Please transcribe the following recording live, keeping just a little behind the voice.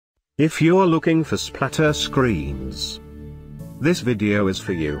If you're looking for splatter screens, this video is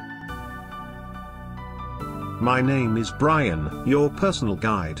for you. My name is Brian, your personal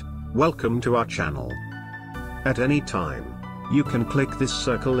guide. Welcome to our channel. At any time, you can click this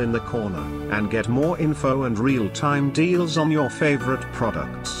circle in the corner and get more info and real-time deals on your favorite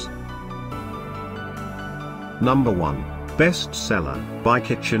products. Number 1, Bestseller by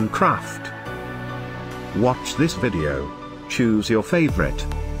KitchenCraft. Watch this video. Choose your favorite.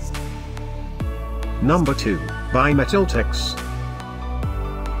 Number 2, by Metaltex.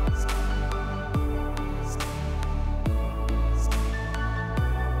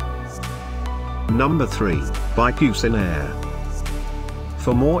 Number 3, by Cucinare.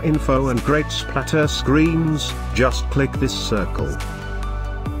 For more info and great splatter screens, just click this circle.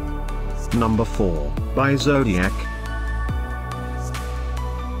 Number 4, by Zodiac.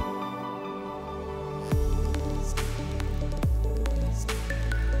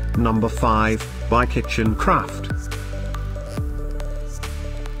 Number 5, by KitchenCraft.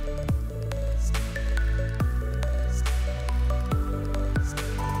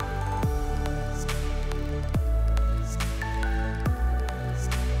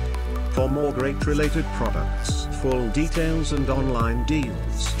 For more great related products, full details and online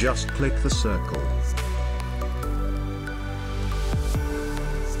deals, just click the circle.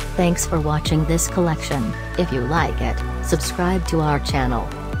 Thanks for watching this collection. If you like it, subscribe to our channel.